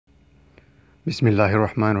بسم الله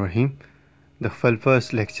الرحمن الرحیم د خپل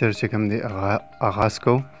فرست لیکچر چې کوم دی آغاز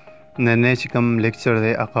کو نن چې کوم لیکچر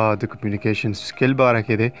دی هغه د کمیونیکیشن سکل باره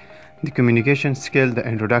کې دی د کمیونیکیشن سکل د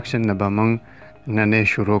انټروډکشن نه به موږ نن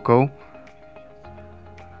شروع کوو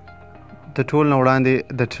د ټول نه وړاندې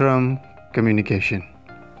د ټرم کمیونیکیشن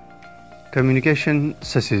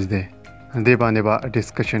څه څیز دی دې باندې به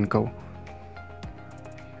ډسکشن کوو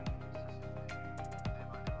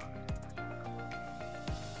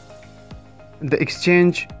The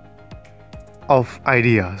exchange of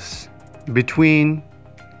ideas between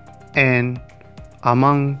and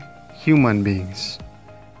among human beings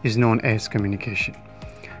is known as communication.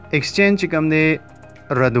 Exchange کوم دی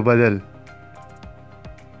رد و بدل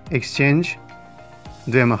exchange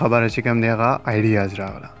دویمه خبره چې کوم دی هغه ideas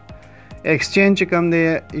راغله exchange کوم دی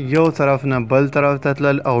یو طرف نه بل طرف ته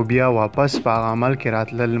تلل او بیا واپس په عمل کې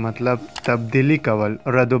راتلل مطلب تبدیلی کول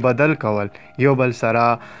رد و بدل کول یو بل سره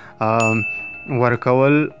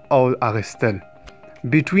ورکول او اغستل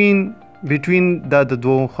between د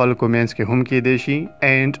دوه خلکو منځ کې هم کېدای شي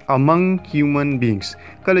and among human beings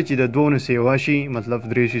کله چې د دوه نه سیوا شي مطلب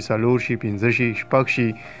درې شي څلور شي پنځه شي شپږ شي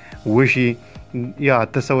اووه شي یا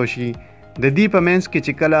اته سوه شي د دې په منځ کې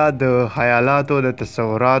چې کله د خیالاتو د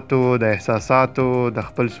تصوراتو د احساساتو د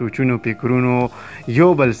خپل سوچونو فکرونو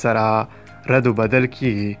یو بل سره رد و بدل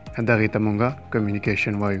کېږي دغې ته مونږ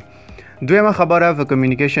کمیونیکیشن وایو دویمه خبره په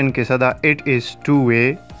کمیونیکیشن کې څه ده it is two-way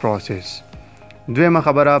process دویمه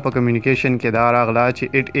خبره په کمیونیکیشن کې دا راغله چې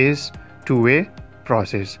it is two-way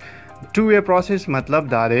process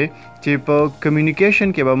مطلب دا دی چې په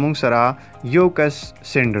کمیونیکیشن کې به موږ سره یو کس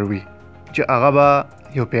سینډر وي چې هغه به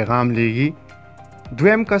یو پیغام لیږي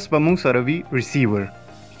دویم کس به موږ سره وي ریسیور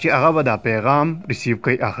چې هغه به دا پیغام ریسیو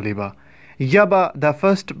کوي اخلي به یا به دا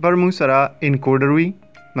فرست پر موږ سره انکوډر وي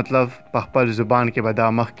مطلب په خپل زبان کې به دا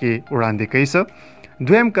مخ کې وړاندې کوي څه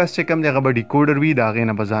دویم کس چې کوم دی هغه به ډیکوډر وي د هغې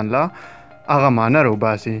نه به ځان لا هغه معنی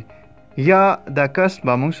راوباسي یا دا کس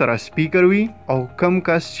به موږ سره سپیکر وي او کم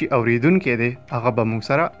کس چې اورېدونکی دی هغه به موږ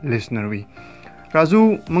سره لسنر وي راځو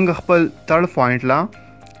موږ خپل تھرډ پوینټ لا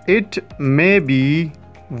it may be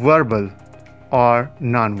verbal or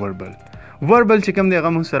non-verbal چې کوم دی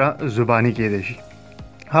هغه موږ سره زباني کېدای شي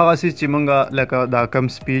هغه څه چې مونږ لکه دا کم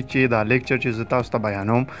سپیچ چې دا لیکچر چې زه تاسو ته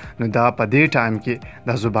بیانوم نو دا په دې ټایم کې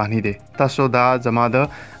دا زباني دی تاسو دا زما د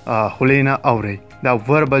خولې نه اورئ دا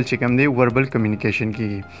وربل چې کوم دی وربل کمیونیکیشن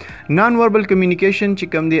کېږي نان وربل کمیونیکیشن چې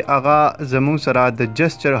کوم دی هغه زموږ سره د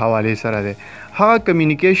جسچر حوالې سره دی هغه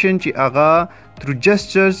کمیونیکیشن چې هغه تھرو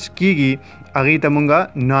جسچرز کېږي هغې ته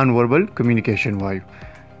مونږ نان وربل کمیونیکیشن وایو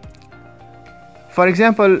فار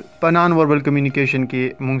ایگزامپل په نان وربل کمیونیکیشن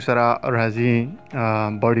کې مونږ سره راځي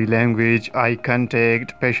باډي لینګویج آی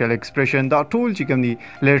کنټیکټ فیشل ایکسپریشن دا ټول چې کوم دي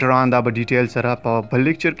لیټر آن دا به ډیټیل سره په بل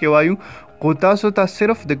لیکچر کې وایو خو تاسو ته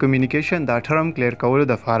صرف د کمیونیکیشن دا ټرم کلیر کولو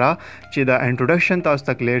دپاره چې دا انټروډکشن تاسو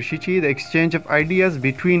ته کلیر شي چې د ایکسچینج اف آیډیاز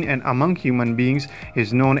بټوین اینڈ امنګ هیومن بینګز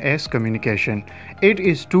از نون ایز کمیونیکیشن اٹ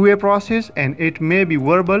از two-way process and it may be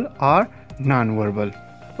verbal or non-verbal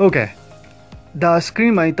okay دا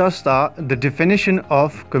سکرین باندې تاسو ته د ډیفینیشن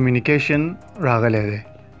اف کمیونیکیشن راغلی دی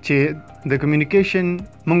چې د کمیونیکیشن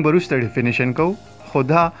موږ به وروسته ډیفینیشن کوو خو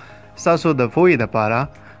دا ستاسو د پوهې دپاره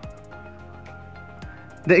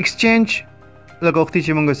د ایکسچینج لکه وختي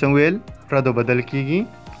چې موږ څنګه ویل رد و بدل کېږي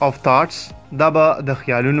اف تھاټس دا به د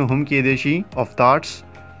خیالونو هم کېدای شي اف تھاټس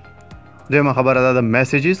دویمه خبره دا د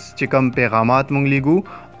میسیجز چې کوم پیغامات موږ لیږو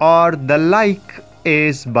اور د لایک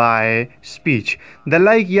is by speech د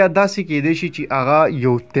لایک یا داسې کېدای شي چې هغه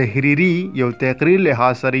یو تقریر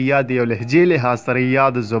لحاظ سره یا د یو لهجې لحاظ سره یا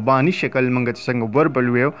د زباني شکل موږ څنګه وربل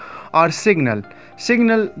ویو اور سیګنل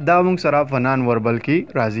دا موږ سره په نان وربل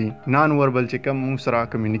کې راځي نان وربل چې کوم موږ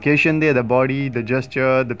سره کمیونیکیشن دی د باډي د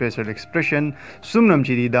جسچر د فیشل ایکسپریشن څومره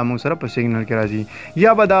چې دي دا موږ سره په سیګنل کې راځي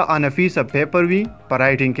یا به دا انفیس پیپر وي په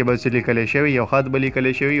رایټینګ کې به څه لیکلی شوی یو خط به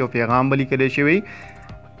لیکلی شوی یو پیغام به لیکلی شوی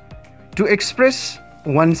to express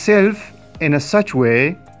oneself in a such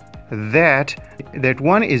way that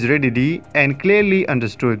one is readily and clearly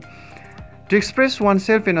understood to express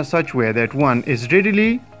oneself in a such way that one is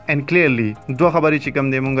readily and clearly دوه خبرې چې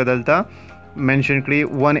کوم دی مونږ دلته mention کړي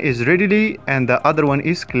one is readily and the other one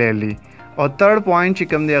is clearly او third point چې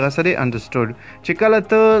کوم دی هغه سره understood چې کله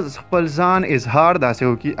ته خپل ځان اظهار داسې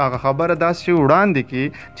وکړي هغه خبره داسې وړاندې کړي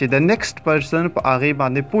چې د next person په هغې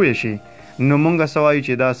باندې پوه شي نو مونږ سوایو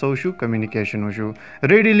چې دا سو شو کمیونیکیشن وشو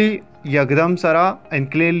ریډیلی یکدم سره ان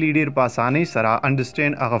کلیرلی ډیر په اسانۍ سره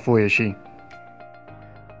انډرسټینډ هغه پوه شي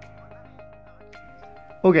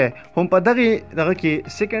اوکې هم په دغه کې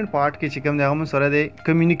سیکنډ پارت کې چې کوم دی هغه سره دی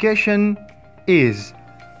کمیونیکیشن از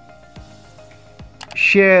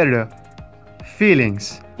شیرډ feelings.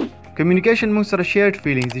 کمیونیکیشن موږ سره شیرډ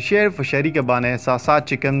فیلینګز دي شیر په شریکه باندې احساسات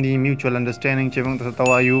چې کوم دي میوچوال انډرسټینډینګ چې موږ ته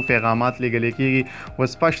وایو پیغامات لیږل کېږي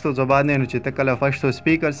اوس پښتو زبان نه چې ته کله پښتو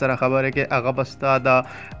سپیکر سره خبره کې هغه به ستا د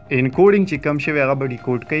انکوډینګ چې کم شوی هغه به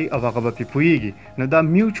ډیکوډ کوي او هغه به پې پوهیږي نو دا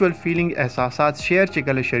میوچوال فیلینګ احساسات شیر چې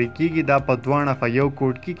کله شریک کېږي دا په دواړه په یو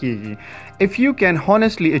کوډ کې کېږي if you can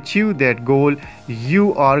honestly achieve that goal you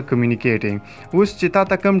are communicating اوس چې تا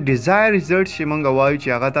ته کوم ډیزایر ریزلټ چې موږ وایو چې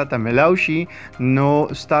هغه ته ملاو شي نو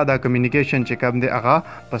ستا دا کمیونیکیشن چې کوم دی هغه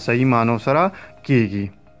په صحیح معنو سره کېږي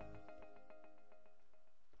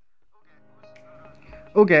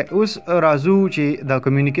اوکې اوس راځو چې د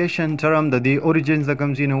کمیونیکیشن ټرم د دې اوریجنز د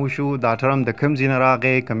کوم ځای نه وشو دا ټرم د کوم ځای نه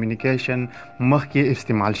راغی کمیونیکیشن مخکې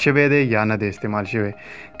استعمال شوی دی یا نه دی استعمال شوی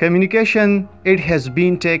کمیونیکیشن it has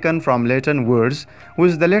been taken from Latin words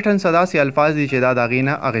اوس د لیټن څخه داسې الفاظ دي چې دا د هغې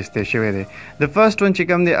نه اخیستی شوی دی د فرست ون چې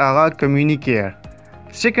کوم دی هغه communicare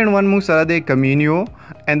second one موږ سره دی communio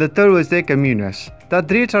and the third was دی communus دا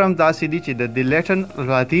درې ټرم داسې دي چې د لیټن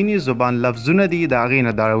لاتینی زبان لفظونه دي د هغې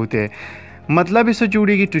نه دا راوتی مطلب یې څه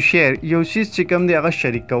جوړیږي ټو شیر یو شیز چې کوم دی هغه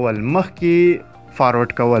شریک کول مخکې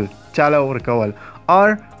فارورډ کول چاله ورکول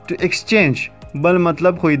اور ټو ایکسچینج بل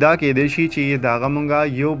مطلب خو دا کېدی شي چې د هغه مونږه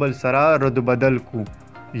یو بل سره رد بدل کو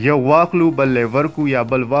یو واخلو بل ورکو یا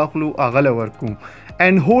بل واخلو هغه له ورکو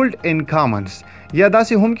and hold in commons یا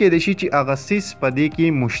داسې هم کېدی شي چې هغه څیز په دې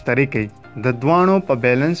کې مشترک وي د دواړو په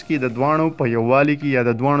بیلنس کې د دواړو په یووالي کې یا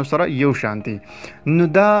د دواړو سره یو شانتي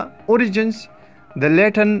نو دا اوریجنز د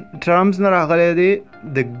لیټن ټرمز نه راغلی دی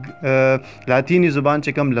د لاتینی زبان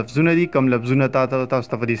چې کوم لفظونه دي کوم لفظونه تاسو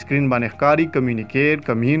ته په دې سکرین باندې ښکاري کمیونیکیټ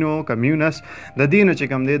کمیونو کمیونس د دې نه چې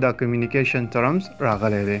کوم دی دا کمیونیکیشن ټرمز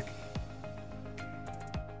راغلی دی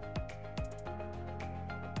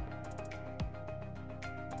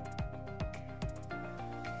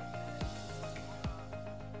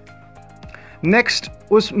نیکسٹ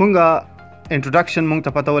اوس مونږه introduction مونږ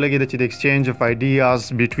ته پته ولګېده چې د exchange of ideas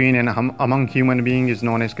between and among human being is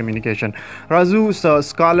known as communication راځو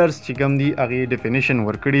scholars چې کوم دي هغې definition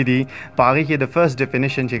ورکړي دي په هغې کې د first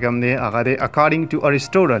definition چې کوم دی هغه دی according to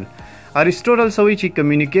Aristotle څه وایي چې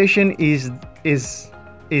communication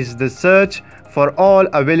is the search for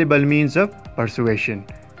all available means of persuasion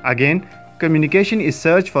again communication is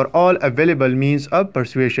search for all available means of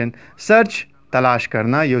persuasion search تلاش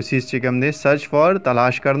کرنا یو چیز چې کوم دی سرچ فار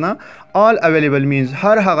تلاش کرنا all available means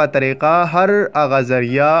هر هغه طریقه هر هغه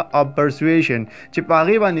ذریعہ of persuasion چې په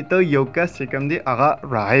هغې باندې ته یو کس چې کوم دی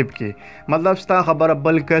هغه راهب کې مطلب ستا خبره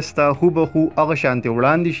بل کس ته هوبهو هغه شانتې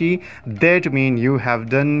وړاندې شي that mean you have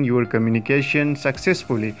done your communication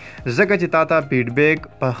successfully ځکه چې تا ته فیډبیک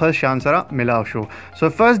په ښه شان سره ملاو شو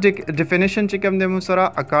so first definition چې کوم دی موږ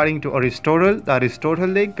سره according to Aristotle د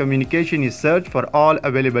Aristotle دی communication is search for all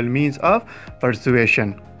available means of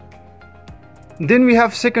persuasion. Then we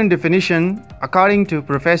have second definition according to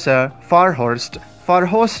Professor Farhorst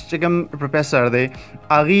چې کوم professor دی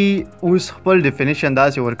هغې اوس خپل definition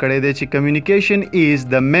داسې ورکړی دی چې communication is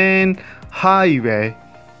the main highway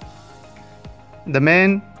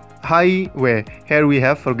here we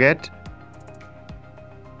have forget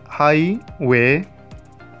highway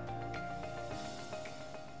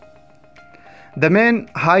the main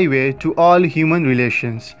highway to all human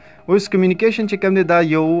relations اوس کمیونیکیشن چې کوم دی دا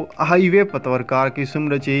یو هایوے په طور کار کې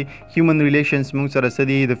څومره چې هیومن ریلیشنز موږ سره څه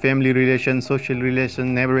دي د فیملی ریلیشن سوشل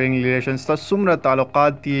ریلیشن نیبرینګ ریلیشنز تا څومره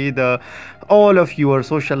تعلقات دي د all of your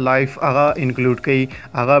social life هغه انکلوډ کوي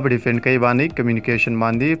هغه په ډیفینډ کوي باندې کمیونیکیشن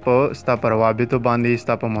باندې په ستا په روابطو باندې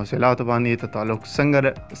ستا په مواصلاتو باندې ته تعلق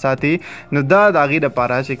څنګه ساتي نو دا د هغې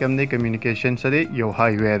دپاره چې کوم دی کمیونیکیشن څه دی یو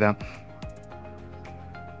هایوے ده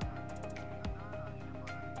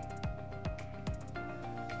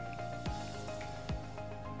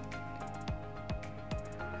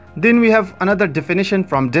Then we have another definition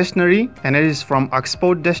from dictionary and it is from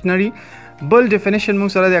Oxford Dictionary. بل definition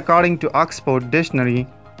موږ سره دی according to Oxford Dictionary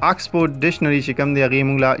چې کوم دی هغې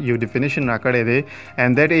موږ له یو definition راکړی دی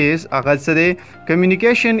and that is هغه څه دی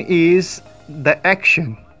communication is the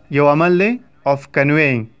action یو عمل دی of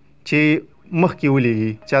conveying چې مخکې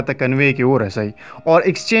ولیږي چاته convey کې ورسوي or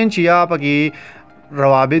exchange یا پکې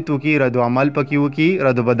روابط وکړي رد و عمل پکې وکړي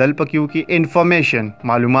رد و بدل پکې وکړي انفارمیشن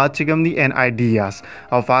معلومات چې کوم دي and ideas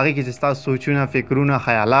او په هغې کې چې ستاسو سوچونه فکرونه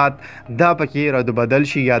خیالات دا پکې رد و بدل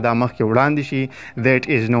شي یا دا مخکې وړاندې شي that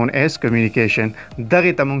is known as communication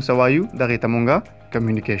دغې ته مونږ څه وایو دغې ته مونږه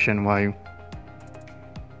communication وایو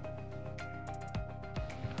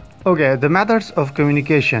Okay, the methods of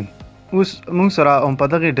communication اوس مونږ سره هم په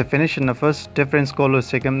دغې ډیفینیشن نه فرست ډیفرنس کولو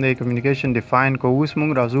چې کوم دی کمیونیکیشن ډیفاین کو اوس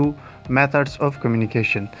مونږ راځو میتھډس اف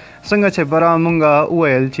کمیونیکیشن څنګه چې بره مونږ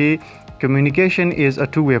وویل چې communication is a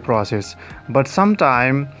two-way process but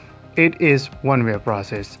sometimes it is one way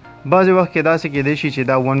process. بعضې وخت کې داسې کېدای شي چې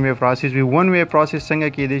دا one way process وي. one way process څنګه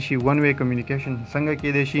کېدای شي, one way communication څنګه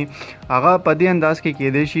کېدای شي, هغه په دې انداز کې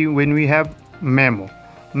کېدای شي when we have memo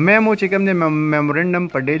چې کوم دی میمورنډم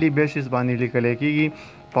په ډیلی بیسس باندې لیکل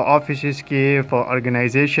کېږي په آفیسز کې, په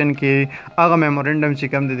ارګنایزیشن کې. هغه میمورنډم چې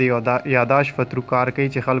کوم دی د یاداش په ترو کار کوي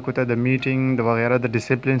چې خلکو ته د میټینګ د وغیره د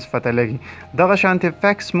ډیسپلینز پته لګي. دغه شانتې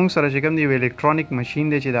فیکس موږ سره چې کوم دی یو الکترونیک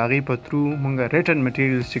ماشین دی چې د هغې په ترو موږ ریټن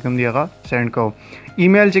مټیریلز چې کوم دی هغه سینډ کوو.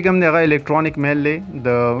 ایمیل چې کوم دی هغه الکترونیک میل دی, د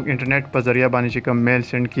انټرنیټ په ذریعه باندې چې کوم میل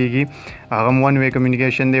سینډ کېږي هغه ون وے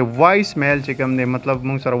کمیونیکیشن دی. وایس میل چې کوم دی مطلب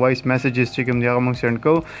موږ سره وایس میسیجز چې کوم دی هغه موږ سینډ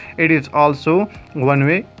کوو, it is also one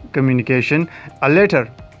way communication. A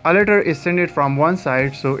letter is sent from one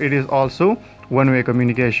side, so it is also one way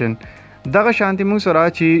communication. دغه شانتي موږ سره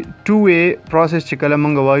چې two way process چې کله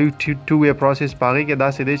موږ وایو two way process پاغې کې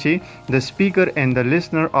داسې دی چې the speaker and the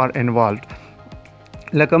listener are involved.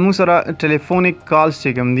 لکه موږ سره ټلیفونیک کالز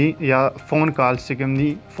چې کوم دي یا فون کالز چې کوم دي,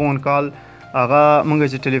 فون کال هغه موږ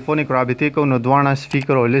چې ټلیفونیک رابطې کوو نو دواړه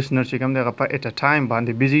سپیکر او لسنر چې کوم دی هغه په ایټ ا ټایم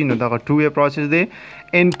باندې بیزي, نو دغه two way process دی.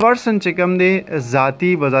 ان پرسن چې کوم دی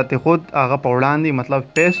ذاتی بذات خود هغه په وړاندې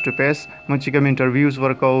مطلب فیس ټو فیس موږ چې کوم انټرویوز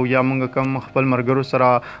ورکوو یا موږ کوم خپل ملګرو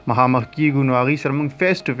سره مخامخ کیږو نو هغې سره موږ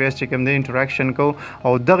فیس ټو فیس چې کوم دی انټراکشن کوو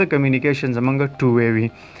او دغه کمیونیکیشن زموږ two way وي.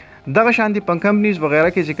 دغه شانتي په کمپنیز وغیره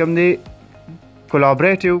کې چې کوم دی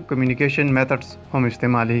کولابریټیو کمیونیکیشن میتھډز هم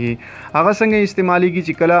استعمالیږي. هغه څنګه استعمالیږي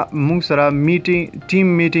چې کله موږ سره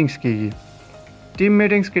ټیم میټینګز کېږي. ټیم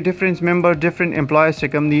میټینګز کې ډیفرنٹ ممبر ډیفرنٹ امپلایز چې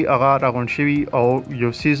کوم دي هغه راغونډ شوي او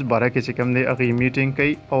یو سیز باره کې چې کوم دی هغې میټینګ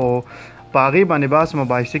کوي او په هغې باندې بحث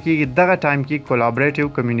مباحثه کېږي. دغه ټایم کې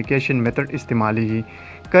کولابریټیو کمیونیکیشن میتھډ استعمالیږي.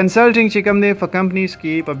 کنسلټینګ چې کوم دی په کمپنیز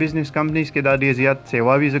کې, په بزنس کمپنیز کې دا ډېر زیات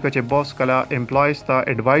سیوا وي ځکه چې باس کله امپلایز ته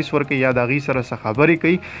ایډوایس ورکوي یا د هغې سره څه خبرې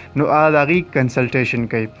کوي نو د هغې کنسلټیشن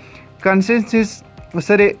کوي. کنسنسس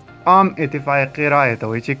سره عام اتفاقي رایه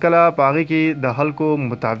ته وایي چې کله په هغې کې د خلکو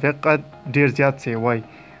مطابقت ډېر زیات سیوا وي,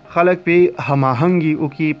 خلک پې هماهنګي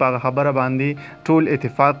وکړي, په هغه خبره باندې ټول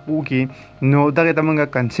اتفاق وکړي نو دغې ته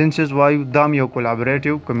موږ کنسنسس وایو. دا هم یو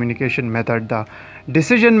کولابریټیو کمیونیکیشن میتھډ ده.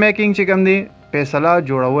 ډیسیژن میکینګ چې کوم دی فیصله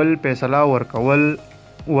جوړول, فیصله ورکول,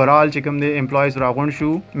 ورال چې کوم دی امپلایز راغونډ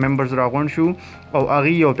شو, ممبرز راغونډ شو او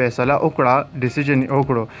هغې یو فیصله وکړه, ډیسیژن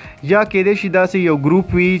وکړو. یا کېدای شي داسې یو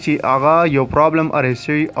ګروپ وي چې هغه یو پرابلم اریز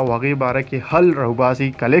شوي او هغې باره کې حل راوباسي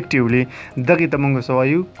کلیکټیولی, دغې ته موږ څه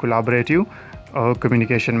وایو کولابریټیو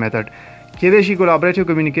کمیونیکیشن میتھډ. کېدای شي کولابریټیو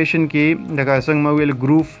کمیونیکیشن کې لکه څنګه ما ویل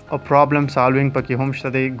ګروپ پرابلم سالوینګ پکې هم شته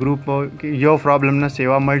دی. ګروپ یو پرابلم نه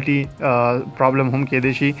سیوا ملټي پرابلم هم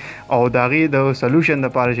کېدای شي او د هغې د سلوشن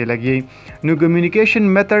دپاره چې لګي نو کمیونیکیشن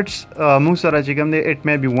میتھډس موږ سره چې کوم دی اٹ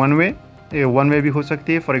مے بی ون وے بھی ہو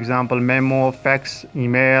سکتی ہے. فار ایگزامپل میمو, فیکس, ای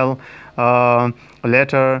میل,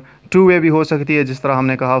 لیٹر. ٹو وے بھی ہو سکتی ہے جس طرح ہم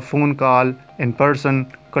نے کہا فون کال, ان پرسن.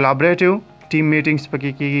 کولابریټیو ټیم میټینګز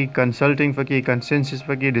پکې کېږي, کنسلټینګ پکې, کنسنسس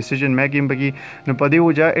پکې, ډیسیژن میکینګ پکې, نو په دې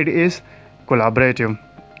وجه اټ از کولابریټیو.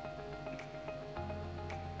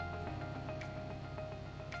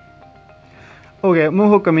 اوکې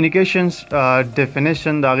موږ کمیونیکیشنز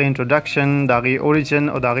ډیفینیشن, د هغې انټروډکشن, د هغې اوریجن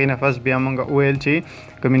او د هغې نه پس بیا موږ وویل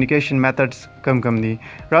چې کمیونیکیشن میتھډز کم دي.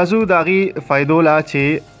 راځو د هغې فایدو لا چې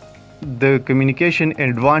the communication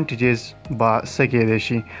advantages ba sakede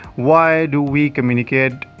shi. Why do we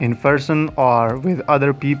communicate in person or with other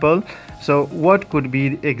people? So what could be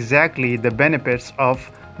exactly the benefits of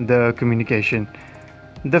the communication?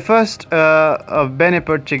 The first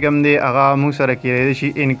benefit چې کوم دی هغه موږ سره کېدای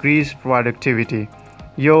شي increase productivity.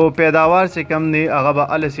 یو پیداوار چې کوم دی هغه به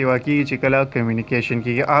هله سیوا کېږي چې کله کمیونیکیشن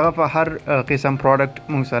کېږي. هغه په هر قسم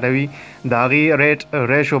پروډکټ موږ سره وي د هغې ریټ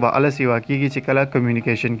ریشو به هله سیوا کېږي چې کله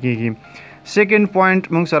کمیونیکیشن کېږي. سیکنډ پوینټ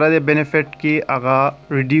موږ سره د بینیفټ کې هغه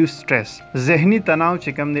ریډیوس سټریس, ذهني تناو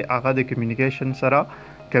چې کوم دی هغه د کمیونیکیشن سره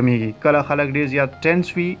کمیږي. کله خلک ډېر زیات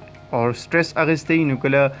ټینس وي او سټریس اخیستی نو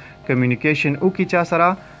کله کمیونیکیشن وکړي چا سره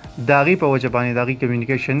د هغې په وجه باندې د هغې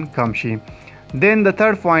کمیونیکیشن کم شي. Then the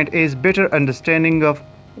third point is better understanding of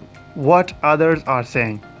what others are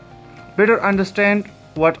saying. Better understand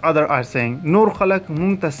what others are saying. نور خلق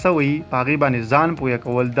مونږ ته څه وایي په هغې باندې ځان پوهه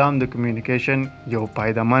کول دا هم د کمیونیکیشن یو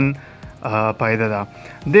پایدمن پایده ده.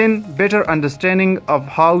 Then better understanding of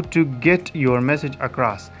how to get your message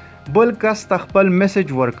across. بل کس ته خپل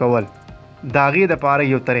میسج ورکول د هغې دپاره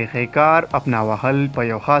یو طریقې کار اپنا وهل په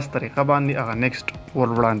یو خاص طریقه باندې هغه نیکسټ ور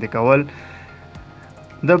وړاندې کول.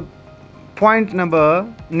 The point number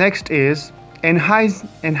next is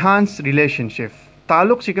enhance relationship.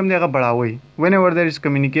 تعلق چې کوم دی هغه بڑھاوي whenever there is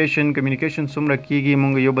communication څومره کیږي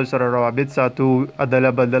مونږ یو بل سره روابط ساتو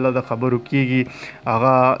ادله بدله د خبرو کیږي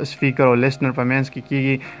هغه سپیکر او لیسنر په منځ کې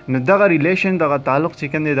کیږي نو دغه ریلیشن دغه تعلق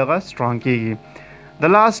چې کوم دی دغه سترونګ کیږي the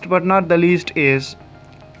last but not the least is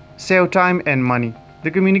save time and money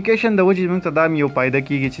د کمیونیکیشن د وجې موږ ته دا یو فایده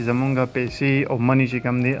کیږي چې زمونږ پیسې او منی چې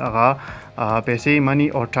کوم دی هغه پیسې منی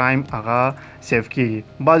او ټایم هغه سیف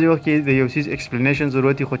کیږي بعض وخت کې د یو سیز ایکسپلینیشن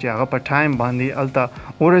ضرورت خو چې هغه په ټایم باندې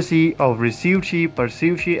الته ورسی او ریسیو شي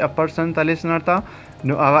پرسیو شي ا پرسن ته لیسنر ته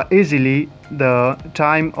نو هغه ایزیلی د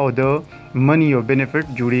ټایم او د منی او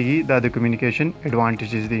بینیفټ جوړیږي دا د کمیونیکیشن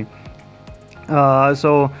ایڈوانټیجز دي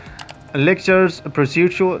so lectures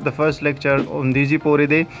proceed show the first lecture on دیزی پورې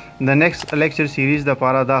دی the next lecture series د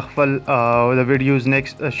پاره د خپل the videos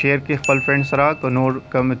next share کې خپل فرند سره کو نور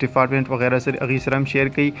کوم ډپارټمنټ وغیرہ سره اغي سره هم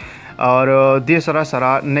شیر کړئ اور دې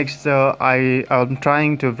سره next I am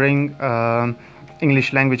trying to bring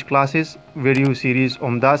English language classes video series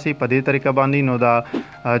عمدا سي په دې طریقه باندې نو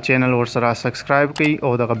دا چینل ور سره سبسکرایب کړئ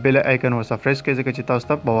او د بیل آیکن ور سره پریس کړئ ځکه چې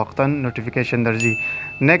تاسو ته په وختن نوټیفیکیشن درځي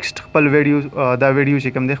next خپل ویډیو دا ویډیو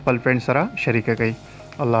چې کوم د خپل فرند سره شریک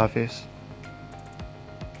کړئ الله حافظ